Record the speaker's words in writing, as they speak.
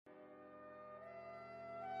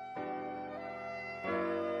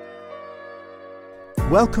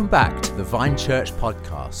Welcome back to the Vine Church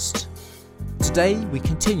podcast. Today we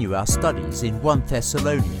continue our studies in 1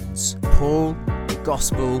 Thessalonians, Paul, the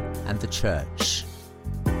Gospel and the Church.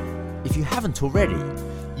 If you haven't already,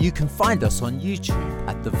 you can find us on YouTube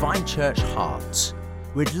at the Vine Church Heart.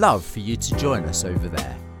 We'd love for you to join us over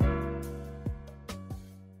there.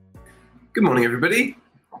 Good morning, everybody.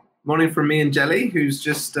 Morning from me and Jelly, who's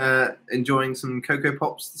just enjoying some Cocoa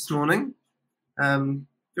Pops this morning. Do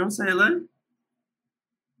you want to say hello?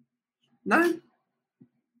 No?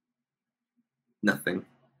 Nothing.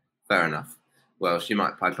 Fair enough. Well, she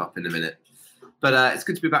might pipe up in a minute. But it's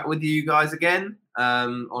good to be back with you guys again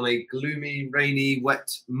on a gloomy, rainy, wet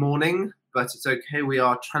morning. But it's okay. We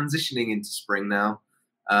are transitioning into spring now.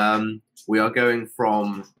 We are going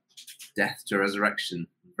from death to resurrection.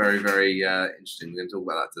 Very, very interesting. We're going to talk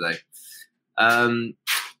about that today.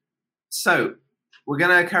 So we're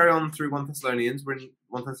going to carry on through 1 Thessalonians. We're in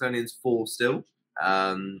 1 Thessalonians 4 still.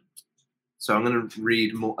 So I'm going to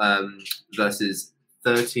read more, verses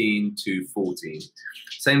 13 to 14.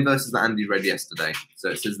 Same verses that Andy read yesterday. So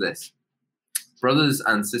it says this: Brothers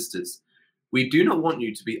and sisters, we do not want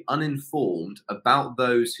you to be uninformed about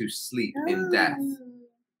those who sleep in death,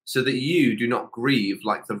 so that you do not grieve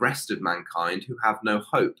like the rest of mankind who have no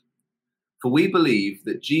hope. For we believe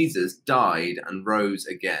that Jesus died and rose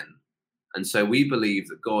again. And so we believe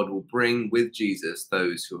that God will bring with Jesus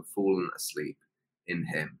those who have fallen asleep in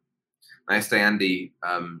him. Now, yesterday, Andy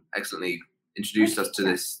excellently introduced us to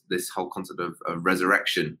this whole concept of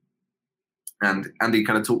resurrection. And Andy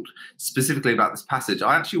kind of talked specifically about this passage.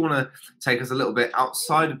 I actually want to take us a little bit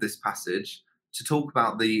outside of this passage to talk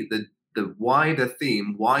about the wider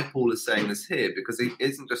theme, why Paul is saying this here, because it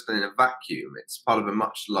isn't just in a vacuum. It's part of a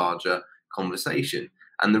much larger conversation.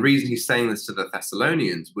 And the reason he's saying this to the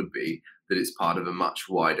Thessalonians would be that it's part of a much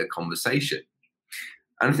wider conversation.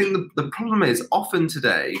 And I think the problem is often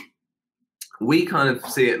today, we kind of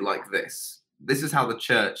see it like this. This is how the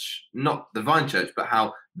church, not the Vine Church, but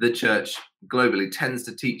how the church globally tends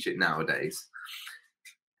to teach it nowadays.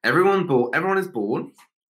 Everyone is born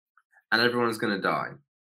and everyone is going to die.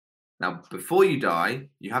 Now, before you die,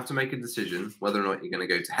 you have to make a decision whether or not you're going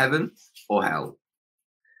to go to heaven or hell.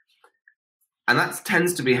 And that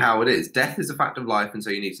tends to be how it is. Death is a fact of life, and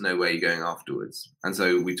so you need to know where you're going afterwards. And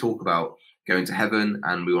so we talk about going to heaven,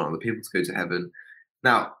 and we want other people to go to heaven.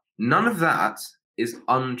 Now, none of that is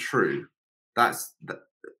untrue. As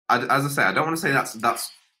I say, I don't want to say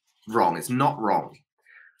that's wrong. It's not wrong.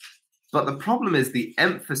 But the problem is the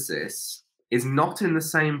emphasis is not in the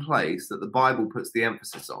same place that the Bible puts the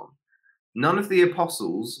emphasis on. None of the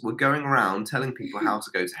apostles were going around telling people how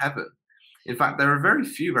to go to heaven. In fact, there are very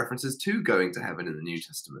few references to going to heaven in the New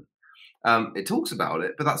Testament. It talks about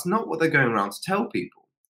it, but that's not what they're going around to tell people.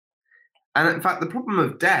 And in fact, the problem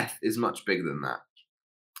of death is much bigger than that.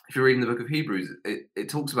 If you're reading the book of Hebrews, it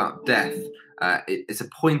talks about death. It's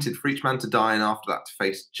appointed for each man to die and after that to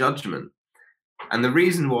face judgment. And the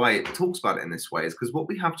reason why it talks about it in this way is because what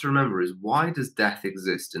we have to remember is, why does death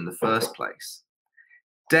exist in the first place?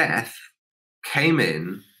 Death came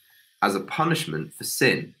in as a punishment for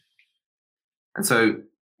sin. And so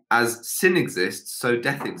as sin exists, so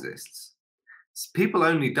death exists. People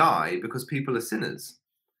only die because people are sinners.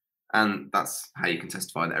 And that's how you can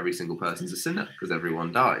testify that every single person's a sinner, because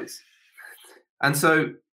everyone dies. And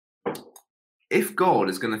so if God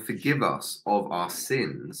is going to forgive us of our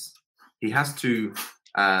sins, he has to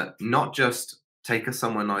not just take us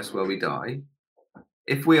somewhere nice where we die.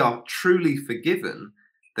 If we are truly forgiven,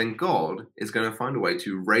 then God is going to find a way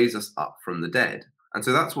to raise us up from the dead. And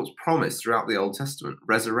so that's what's promised throughout the Old Testament,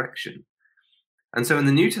 resurrection. And so in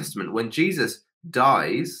the New Testament, when Jesus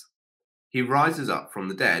dies, he rises up from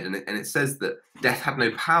the dead, and it says that death had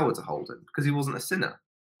no power to hold him because he wasn't a sinner.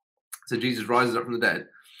 So Jesus rises up from the dead.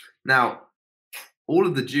 Now, all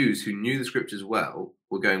of the Jews who knew the scriptures well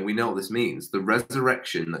were going, we know what this means. The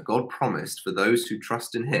resurrection that God promised for those who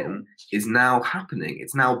trust in him is now happening.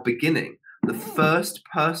 It's now beginning. The first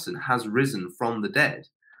person has risen from the dead.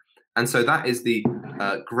 And so that is the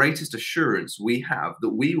greatest assurance we have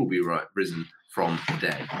that we will be risen from the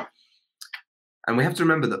dead. And we have to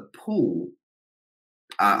remember that Paul,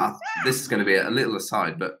 this is going to be a little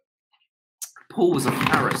aside, but Paul was a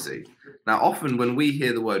Pharisee. Now, often when we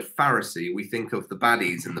hear the word Pharisee, we think of the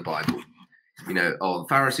baddies in the Bible. You know, the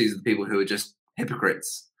Pharisees are the people who are just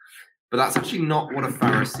hypocrites. But that's actually not what a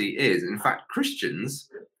Pharisee is. In fact, Christians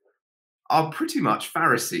are pretty much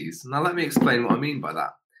Pharisees. Now, let me explain what I mean by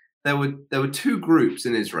that. There were two groups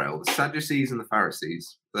in Israel, the Sadducees and the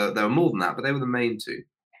Pharisees. There were more than that, but they were the main two.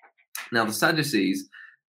 Now, the Sadducees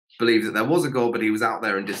believed that there was a God, but he was out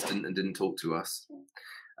there and distant and didn't talk to us.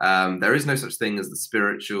 There is no such thing as the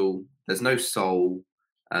spiritual. There's no soul.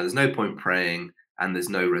 There's no point praying, and there's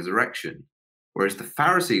no resurrection. Whereas the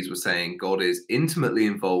Pharisees were saying God is intimately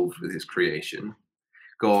involved with his creation.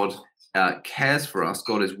 God cares for us.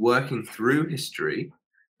 God is working through history.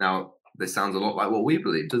 Now, this sounds a lot like what we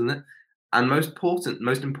believe, doesn't it? And most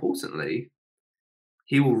importantly,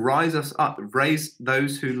 he will raise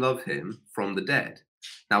those who love him from the dead.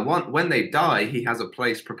 Now, when they die, he has a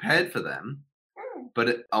place prepared for them.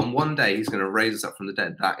 But on one day, he's going to raise us up from the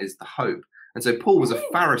dead. That is the hope. And so Paul was a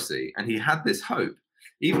Pharisee, and he had this hope.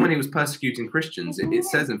 Even when he was persecuting Christians, it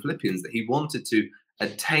says in Philippians that he wanted to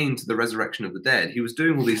attain to the resurrection of the dead. He was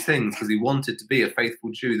doing all these things because he wanted to be a faithful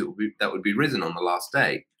Jew that would be risen on the last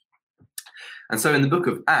day. And so in the book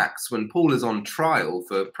of Acts, when Paul is on trial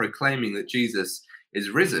for proclaiming that Jesus is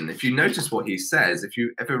risen, if you notice what he says, if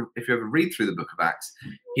you ever read through the book of Acts,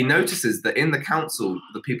 he notices that in the council,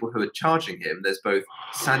 the people who are charging him, there's both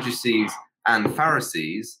Sadducees and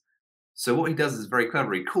Pharisees. So what he does is very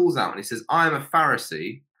clever. He calls out and he says, I am a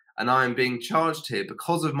Pharisee, and I am being charged here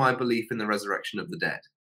because of my belief in the resurrection of the dead.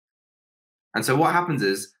 And so what happens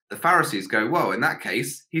is the Pharisees go, well, in that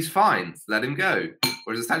case, he's fine, let him go.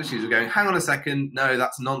 Whereas the Sadducees are going, hang on a second, no,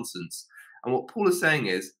 that's nonsense. And what Paul is saying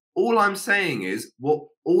is, all I'm saying is what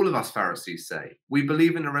all of us Pharisees say. We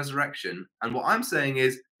believe in the resurrection, and what I'm saying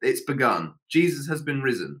is it's begun. Jesus has been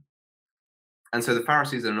risen. And so the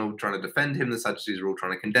Pharisees are all trying to defend him, the Sadducees are all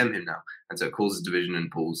trying to condemn him now. And so it causes division,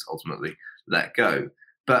 and Paul's ultimately let go.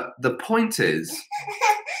 But the point is,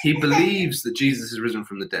 he believes that Jesus is risen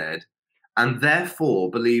from the dead, and therefore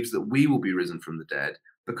believes that we will be risen from the dead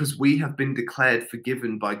because we have been declared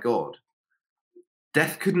forgiven by God.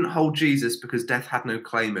 Death couldn't hold Jesus because death had no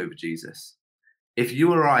claim over Jesus. If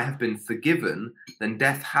you or I have been forgiven, then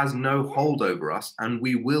death has no hold over us, and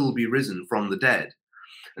we will be risen from the dead.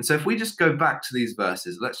 And so if we just go back to these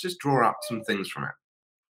verses, let's just draw out some things from it.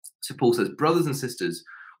 So Paul says, brothers and sisters,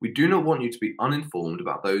 we do not want you to be uninformed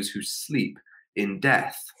about those who sleep in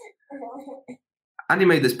death. Andy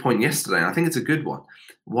made this point yesterday, and I think it's a good one.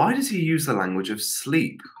 Why does he use the language of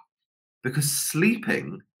sleep? Because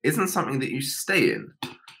sleeping isn't something that you stay in.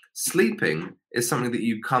 Sleeping is something that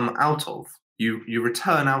you come out of. You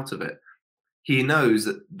return out of it. He knows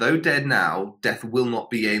that though dead now, death will not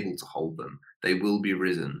be able to hold them. They will be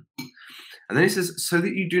risen. And then he says, so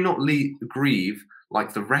that you do not grieve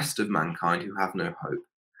like the rest of mankind who have no hope.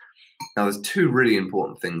 Now, there's two really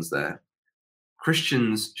important things there.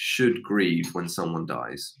 Christians should grieve when someone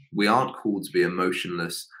dies. We aren't called to be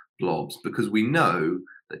emotionless blobs because we know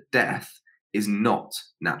that death is not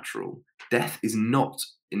natural. Death is not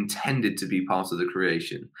intended to be part of the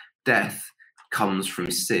creation. Death comes from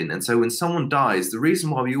sin. And so when someone dies, the reason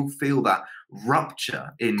why we all feel that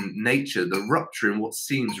rupture in nature, the rupture in what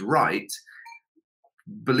seems right,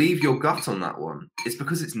 believe your gut on that one, it's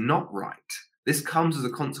because it's not right. This comes as a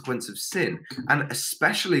consequence of sin. And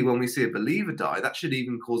especially when we see a believer die, that should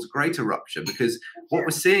even cause greater rupture, because what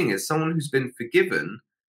we're seeing is someone who's been forgiven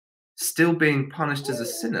still being punished as a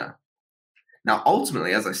sinner. Now,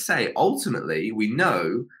 ultimately, as I say, we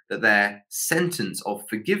know that their sentence of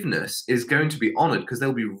forgiveness is going to be honored because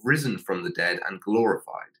they'll be risen from the dead and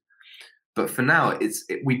glorified. But for now,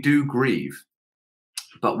 we do grieve,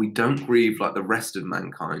 but we don't grieve like the rest of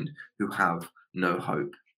mankind who have no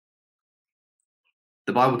hope.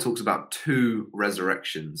 The Bible talks about two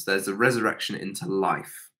resurrections. There's the resurrection into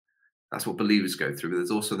life. That's what believers go through. But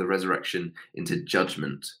there's also the resurrection into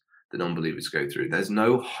judgment that non-believers go through. There's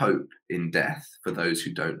no hope in death for those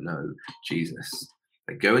who don't know Jesus.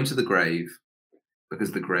 They go into the grave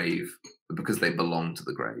because they belong to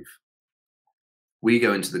the grave. We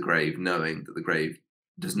go into the grave knowing that the grave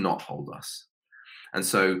does not hold us. And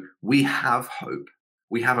so we have hope.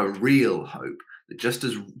 We have a real hope that just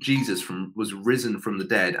as Jesus was risen from the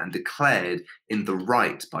dead and declared in the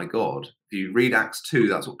right by God, if you read Acts 2,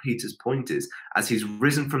 that's what Peter's point is. As he's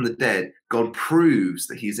risen from the dead, God proves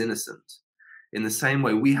that he's innocent. In the same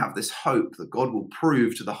way, we have this hope that God will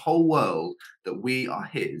prove to the whole world that we are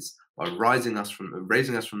his by raising us from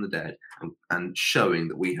the dead and showing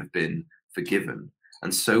that we have been forgiven.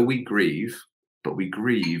 And so we grieve, but we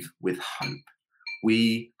grieve with hope.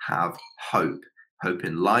 We have hope. Hope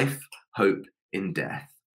in life, hope in death.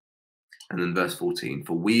 And then verse 14,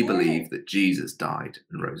 for we believe that Jesus died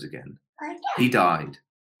and rose again. He died,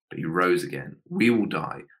 but he rose again. We will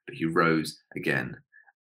die, but he rose again.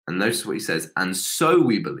 And notice what he says, and so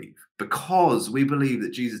we believe, because we believe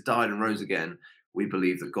that Jesus died and rose again, we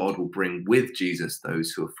believe that God will bring with Jesus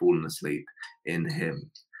those who have fallen asleep in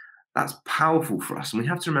him. That's powerful for us. And we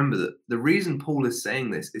have to remember that the reason Paul is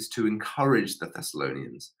saying this is to encourage the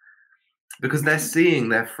Thessalonians. because they're seeing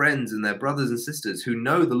their friends and their brothers and sisters who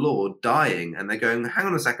know the Lord dying, and they're going, hang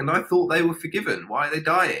on a second, I thought they were forgiven. Why are they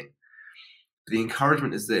dying? The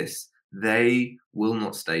encouragement is this: they will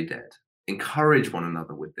not stay dead. Encourage one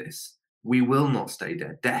another with this. We will not stay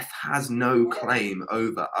dead. Death has no claim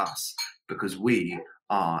over us because we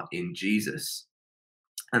are in Jesus.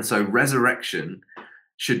 And so resurrection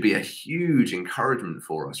should be a huge encouragement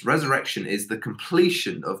for us. Resurrection is the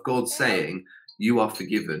completion of God saying, you are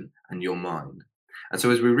forgiven and you're mine. And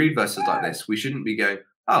so as we read verses like this, we shouldn't be going,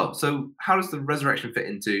 oh, so how does the resurrection fit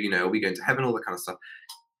into, are we going to heaven, all that kind of stuff.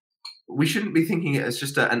 We shouldn't be thinking it as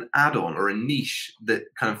just an add-on or a niche that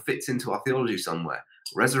kind of fits into our theology somewhere.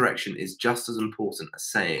 Resurrection is just as important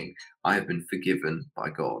as saying, I have been forgiven by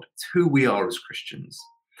God. It's who we are as Christians.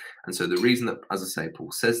 And so the reason that, as I say,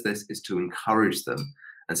 Paul says this is to encourage them.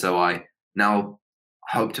 And so I now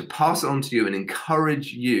hope to pass it on to you and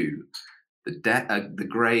encourage you. The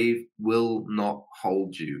grave will not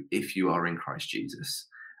hold you if you are in Christ Jesus.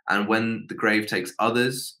 And when the grave takes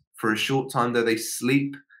others for a short time, though they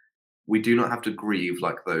sleep, we do not have to grieve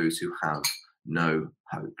like those who have no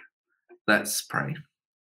hope. Let's pray.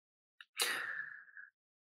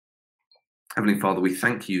 Heavenly Father, we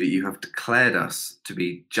thank you that you have declared us to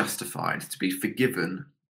be justified, to be forgiven,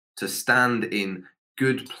 to stand in a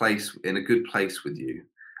good place with you.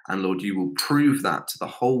 And Lord, you will prove that to the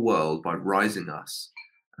whole world by raising us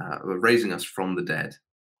from the dead.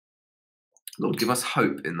 Lord, give us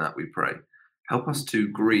hope in that, we pray. Help us to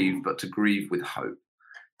grieve, but to grieve with hope.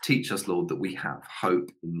 Teach us, Lord, that we have hope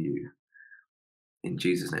in you. In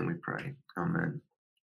Jesus' name we pray. Amen.